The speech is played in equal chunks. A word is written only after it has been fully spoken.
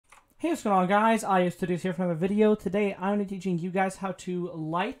Hey, what's going on, guys? C4D here for another video. Today, I'm going to be teaching you guys how to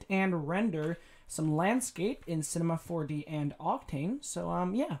light and render some landscape in Cinema 4D and Octane.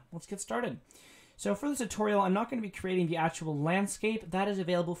 So, yeah, let's get started. So, for this tutorial, I'm not going to be creating the actual landscape. That is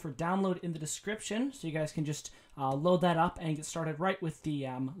available for download in the description, so you guys can just load that up and get started right with the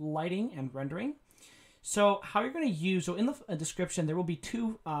lighting and rendering. So, how you're going to use, so in the description, there will be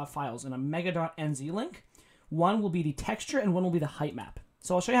two files in a mega.nz link. One will be the texture and one will be the height map.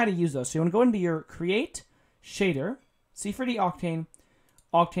 So I'll show you how to use those. So you want to go into your Create, Shader, C4D Octane,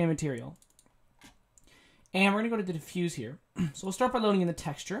 Octane Material. And we're going to go to the Diffuse here. So we'll start by loading in the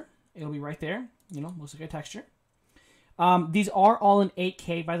texture. It'll be right there. You know, looks like a texture. These are all in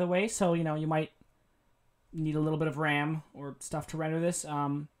 8K, by the way. So, you know, you might need a little bit of RAM or stuff to render this.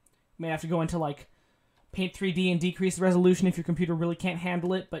 You may have to go into, like, Paint 3D and decrease the resolution if your computer really can't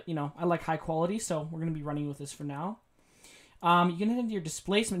handle it. But, you know, I like high quality, so we're going to be running with this for now. You can head into your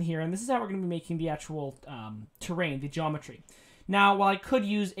displacement here, and this is how we're going to be making the actual terrain, the geometry. Now, while I could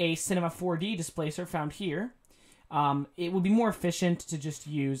use a Cinema 4D displacer found here, it would be more efficient to just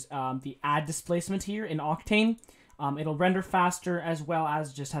use the add displacement here in Octane. It'll render faster as well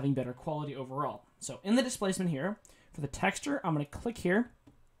as just having better quality overall. So in the displacement here, for the texture, I'm going to click here,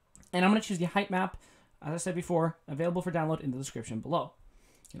 and I'm going to choose the height map, as I said before, available for download in the description below.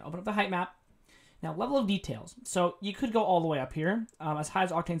 You can open up the height map. Now, level of details. So you could go all the way up here, as high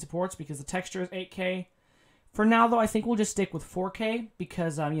as Octane supports, because the texture is 8K. For now, though, I think we'll just stick with 4K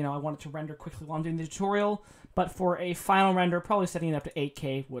because, you know, I want it to render quickly while I'm doing the tutorial. But for a final render, probably setting it up to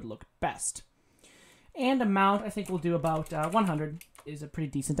 8K would look best. And amount, I think we'll do about 100 is a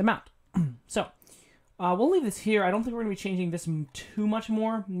pretty decent amount. So, we'll leave this here. I don't think we're going to be changing this too much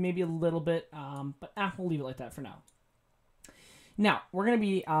more. Maybe a little bit, but we'll leave it like that for now. Now, we're going to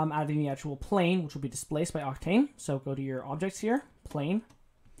be adding the actual plane, which will be displaced by Octane. So go to your objects here, plane.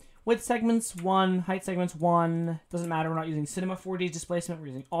 Width segments 1, height segments 1. Doesn't matter, we're not using Cinema 4D displacement, we're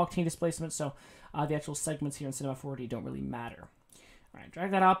using Octane displacement, so the actual segments here in Cinema 4D don't really matter. Alright, drag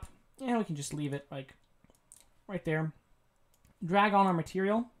that up, and we can just leave it like right there. Drag on our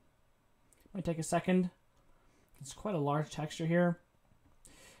material. Might take a second. It's quite a large texture here.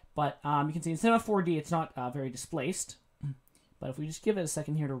 But you can see in Cinema 4D it's not very displaced. But if we just give it a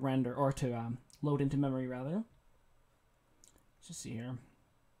second here to render, or to load into memory, rather. Let's just see here.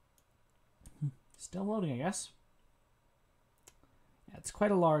 Still loading, I guess. Yeah, it's quite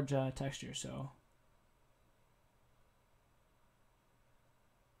a large texture, so.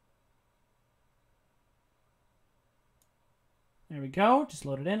 There we go, just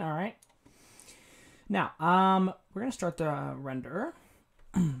load it in, all right. Now, we're gonna start the render.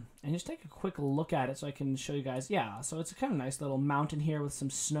 And just take a quick look at it so I can show you guys. Yeah, so it's a kind of nice little mountain here with some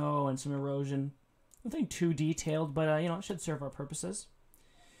snow and some erosion. Nothing too detailed, but you know, it should serve our purposes.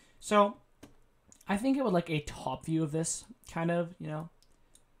 So I think it would like a top view of this, kind of, you know,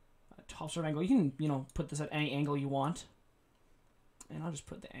 a top sort of angle. You can, you know, put this at any angle you want. And I'll just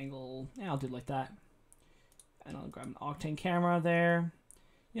put the angle, yeah, I'll do it like that. And I'll grab an Octane camera there.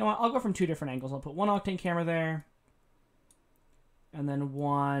 You know what, I'll go from two different angles. I'll put one Octane camera there. And then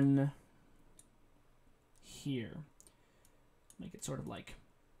one here. Make it sort of like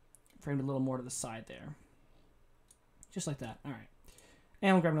framed a little more to the side there. Just like that. All right.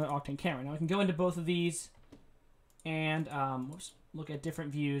 And we'll grab another Octane camera. Now we can go into both of these and look at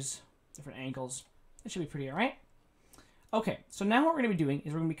different views, different angles. That should be pretty all right. Okay, so now what we're going to be doing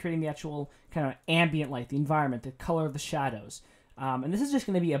is we're going to be creating the actual kind of ambient light, the environment, the color of the shadows. And this is just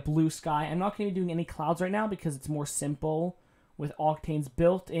going to be a blue sky. I'm not going to be doing any clouds right now because it's more simple with Octane's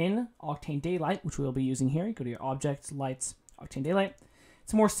built-in Octane Daylight, which we'll be using here. You go to your Objects, Lights, Octane Daylight.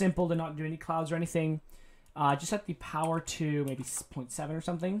 It's more simple to not do any clouds or anything. Just set the power to maybe 0.7 or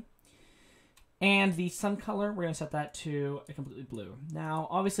something. And the sun color, we're going to set that to a completely blue. Now,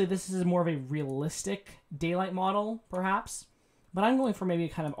 obviously, this is more of a realistic daylight model, perhaps. But I'm going for maybe a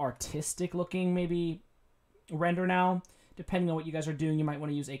kind of artistic-looking, maybe, render now. Depending on what you guys are doing, you might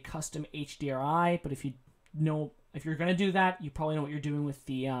want to use a custom HDRI. But if you know... If you're going to do that, you probably know what you're doing with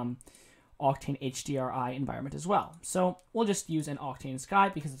the Octane HDRI environment as well. So we'll just use an Octane Sky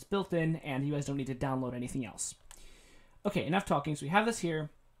because it's built in and you guys don't need to download anything else. Okay, enough talking. So we have this here.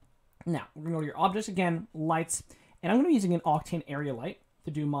 Now, we're going to go to your objects again, lights, and I'm going to be using an Octane area light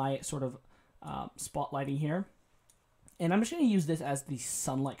to do my sort of spotlighting here. And I'm just going to use this as the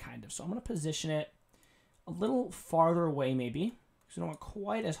sunlight kind of. So I'm going to position it a little farther away maybe because we don't want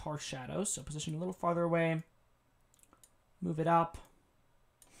quite as harsh shadows. So position it a little farther away. Move it up,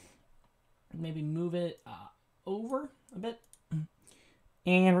 maybe move it over a bit,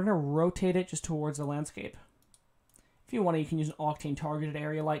 and we're going to rotate it just towards the landscape. If you want to, you can use an Octane targeted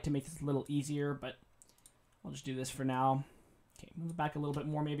area light to make this a little easier, but I'll just do this for now. Okay, move it back a little bit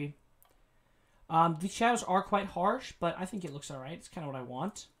more maybe. The shadows are quite harsh, but I think it looks alright. It's kind of what I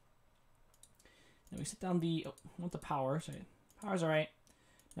want. Then we set down the, I want the power, so power's alright.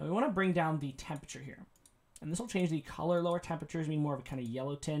 Now we want to bring down the temperature here. And this will change the color. Lower temperatures mean more of a kind of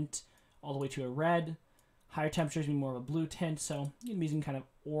yellow tint, all the way to a red. Higher temperatures mean more of a blue tint, so you can be using kind of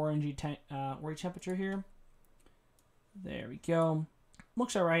orangey temperature here. There we go.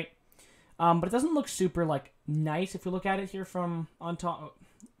 Looks alright. But it doesn't look super, like, nice if we look at it here from on top,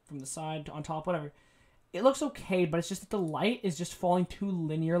 from the side to on top, whatever. It looks okay, but it's just that the light is just falling too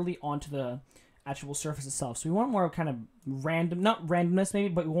linearly onto the actual surface itself. So we want more kind of random, not randomness maybe,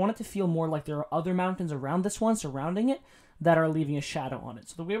 but we want it to feel more like there are other mountains around this one, surrounding it, that are leaving a shadow on it.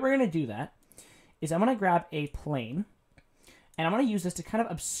 So the way we're going to do that is I'm going to grab a plane, and I'm going to use this to kind of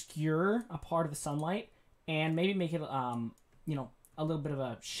obscure a part of the sunlight, and maybe make it, you know, a little bit of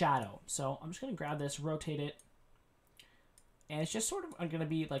a shadow. So I'm just going to grab this, rotate it, and it's just sort of going to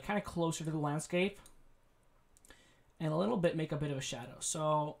be like kind of closer to the landscape, and a little bit make a bit of a shadow.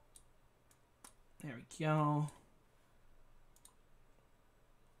 So there we go.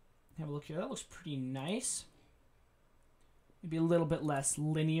 Have a look here. That looks pretty nice. Maybe a little bit less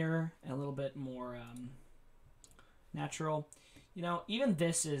linear and a little bit more natural. You know, even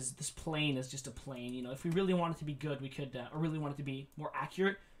this plane is just a plane. You know, if we really want it to be good, we could, or really want it to be more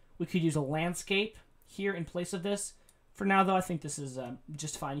accurate, we could use a landscape here in place of this. For now, though, I think this is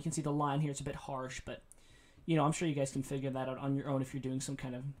just fine. You can see the line here; it's a bit harsh, but you know, I'm sure you guys can figure that out on your own if you're doing some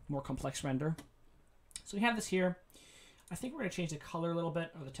kind of more complex render. So we have this here. I think we're going to change the color a little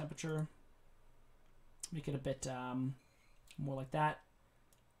bit, or the temperature. Make it a bit more like that.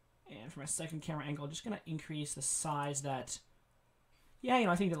 And for my second camera angle, I'm just going to increase the size that, yeah, you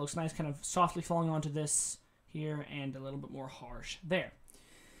know, I think that looks nice, kind of softly falling onto this here, and a little bit more harsh there.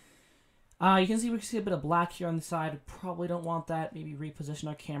 You can see we can see a bit of black here on the side. Probably don't want that. Maybe reposition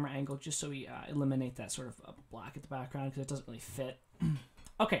our camera angle just so we eliminate that sort of black at the background, because it doesn't really fit.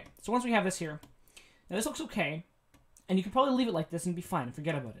 Okay, so once we have this here, now this looks okay, and you can probably leave it like this and be fine and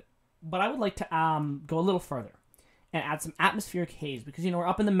forget about it. But I would like to go a little further and add some atmospheric haze, because, you know, we're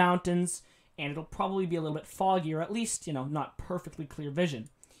up in the mountains, and it'll probably be a little bit foggy, or at least, you know, not perfectly clear vision.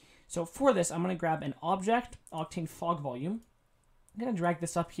 So for this, I'm going to grab an object, Octane Fog Volume. I'm going to drag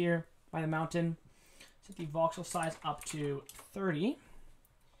this up here by the mountain, set the voxel size up to 30,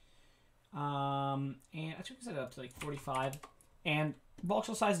 and actually we set it up to like 45, and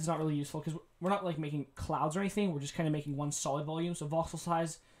voxel size is not really useful because we're not like making clouds or anything, we're just kind of making one solid volume. So voxel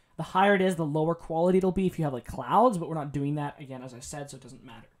size, the higher it is, the lower quality it'll be if you have like clouds, but we're not doing that, again, as I said, so it doesn't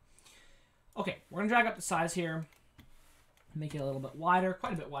matter. Okay, we're going to drag up the size here, make it a little bit wider,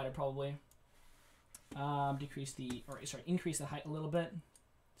 quite a bit wider probably, increase the height a little bit.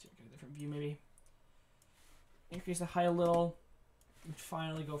 See if I get a different view maybe. Increase the height a little, and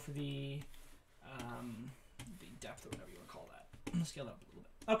finally go for the depth or whatever you want to call that. Scale it up a little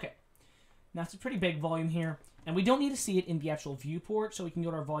bit. Okay, now it's a pretty big volume here, and we don't need to see it in the actual viewport, so we can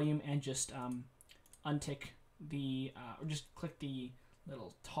go to our volume and just untick the, or just click the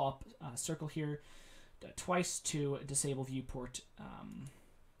little top circle here twice to disable viewport,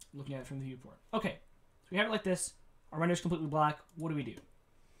 looking at it from the viewport. Okay, so we have it like this. Our render is completely black. What do we do?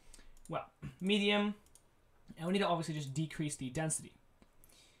 Well, medium, and we need to obviously just decrease the density.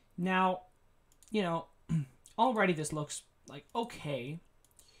 Now, you know, already this looks like okay,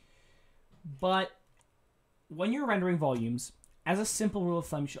 but when you're rendering volumes, as a simple rule of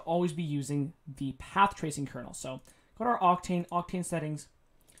thumb, you should always be using the path tracing kernel. So go to our Octane settings,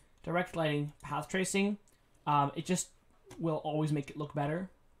 direct lighting, path tracing. It just will always make it look better.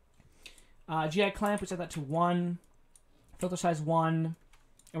 GI clamp, we set that to 1, filter size 1.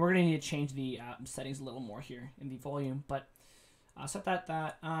 And we're going to need to change the settings a little more here in the volume, but set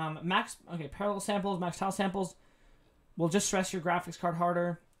that max, okay, parallel samples, max tile samples will just stress your graphics card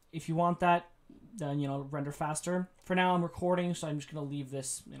harder. If you want that, then, you know, render faster. For now, I'm recording, so I'm just going to leave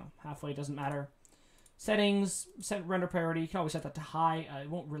this, you know, halfway, doesn't matter. Settings, set render priority, you can always set that to high, it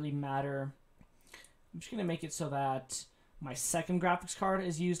won't really matter. I'm just going to make it so that my second graphics card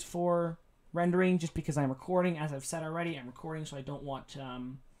is used for rendering, just because I'm recording. As I've said already, I'm recording, so I don't want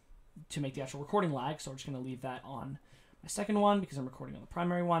to make the actual recording lag, so we're just going to leave that on my second one because I'm recording on the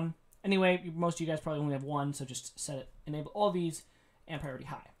primary one. Anyway, most of you guys probably only have one, so just set it, enable all these, and priority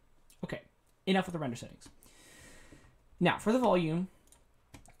high. Okay, enough with the render settings. Now, for the volume,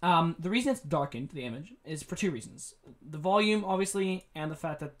 the reason it's darkened, the image, is for two reasons. The volume, obviously, and the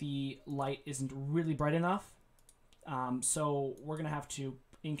fact that the light isn't really bright enough. So we're going to have to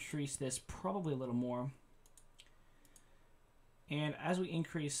increase this probably a little more. And as we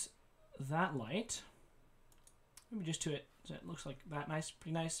increase that light, maybe just to it, so it looks like that nice,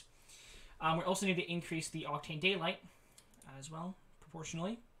 pretty nice. We also need to increase the Octane daylight as well,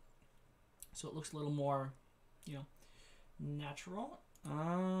 proportionally. So it looks a little more, you know, natural.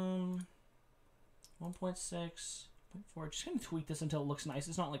 1.6, 0.4. Just gonna tweak this until it looks nice.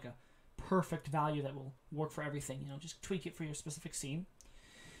 It's not like a perfect value that will work for everything. You know, just tweak it for your specific scene.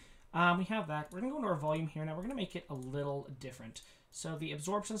 We have that. We're gonna go into our volume here now. We're gonna make it a little different. So the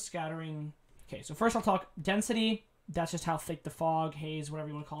absorption, scattering. Okay, so first I'll talk density. That's just how thick the fog, haze, whatever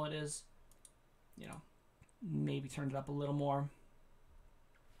you want to call it is. You know, maybe turn it up a little more.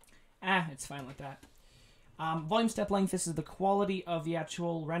 It's fine like that. Volume step length, this is the quality of the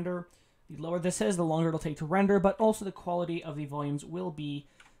actual render. The lower this is, the longer it'll take to render, but also the quality of the volumes will be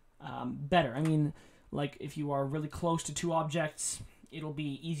better. I mean, like if you are really close to two objects, it'll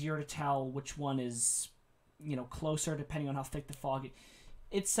be easier to tell which one is, you know, closer depending on how thick the fog is.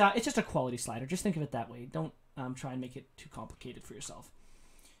 It's just a quality slider. Just think of it that way. Don't try and make it too complicated for yourself.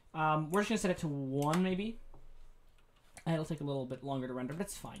 We're just going to set it to 1 maybe. And it'll take a little bit longer to render, but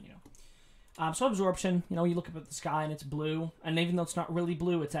it's fine, you know. So absorption, you know, you look up at the sky and it's blue. And even though it's not really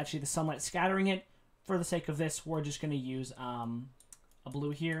blue, it's actually the sunlight scattering it. For the sake of this, we're just going to use a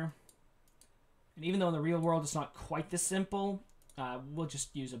blue here. And even though in the real world it's not quite this simple, we'll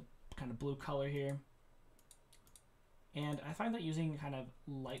just use a kind of blue color here. And I find that using kind of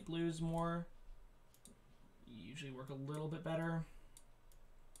light blues more usually work a little bit better.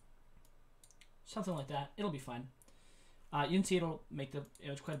 Something like that. It'll be fine. You can see it'll make the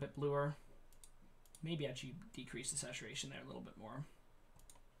image quite a bit bluer. Maybe actually decrease the saturation there a little bit more.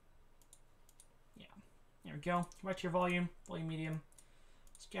 Yeah. There we go. Come back to your volume. Volume medium.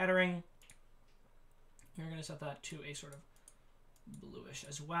 Scattering. You're going to set that to a sort of bluish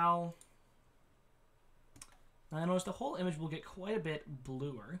as well. Now notice the whole image will get quite a bit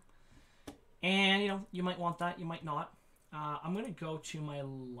bluer. And, you know, you might want that, you might not. I'm going to go to my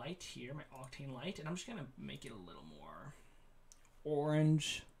light here, my Octane light, and I'm just going to make it a little more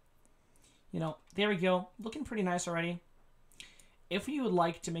orange. You know, there we go. Looking pretty nice already. If you would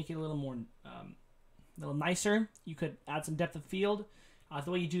like to make it a little more, a little nicer, you could add some depth of field.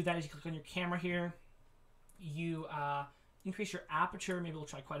 The way you do that is you click on your camera here. You increase your aperture. Maybe we'll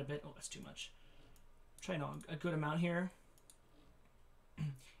try quite a bit. Oh, that's too much. Try a good amount here.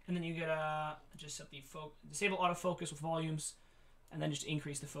 And then you get just set the disable autofocus with volumes, and then just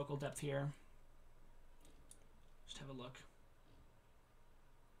increase the focal depth here. Just have a look.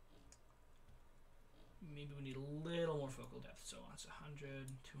 Maybe we need a little more focal depth. So that's 100,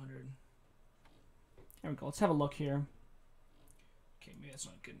 200. There we go. Let's have a look here. Okay, maybe that's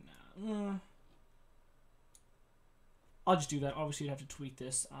not good enough. I'll just do that. Obviously, you'd have to tweak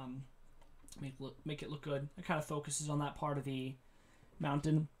this. Make it look good. It kind of focuses on that part of the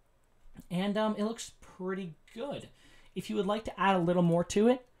mountain, and it looks pretty good. If you would like to add a little more to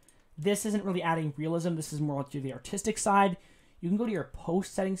it, this isn't really adding realism. This is more to the artistic side. You can go to your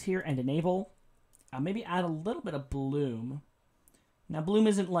post settings here and enable. Maybe add a little bit of bloom. Now, bloom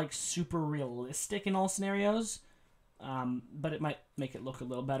isn't like super realistic in all scenarios, but it might make it look a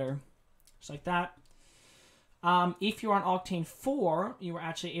little better, just like that. If you're on Octane 4, you are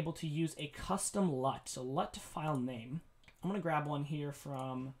actually able to use a custom LUT. So LUT file name. I'm going to grab one here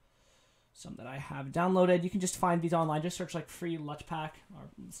from some that I have downloaded. You can just find these online. Just search like free LUT pack. Or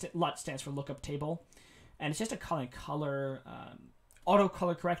LUT stands for lookup table. And it's just a color auto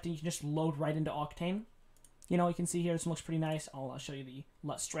color correcting. You can just load right into Octane. You know, you can see here this one looks pretty nice. I'll show you the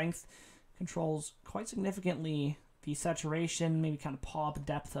LUT strength. Controls quite significantly the saturation, maybe kind of pop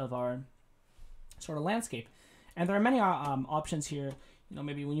depth of our sort of landscape. And there are many options here. You know,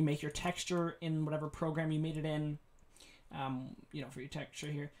 maybe when you make your texture in whatever program you made it in, you know, for your texture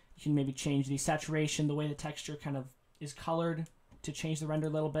here, you can maybe change the saturation, the way the texture kind of is colored to change the render a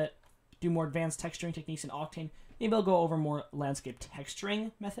little bit. Do more advanced texturing techniques in Octane. Maybe I'll go over more landscape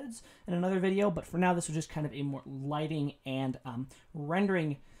texturing methods in another video, but for now this was just kind of a more lighting and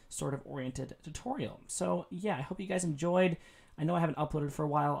rendering sort of oriented tutorial. So yeah, I hope you guys enjoyed. I know I haven't uploaded for a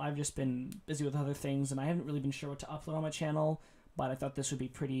while. I've just been busy with other things, and I haven't really been sure what to upload on my channel, but I thought this would be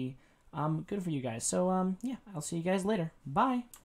pretty good for you guys. So yeah, I'll see you guys later. Bye!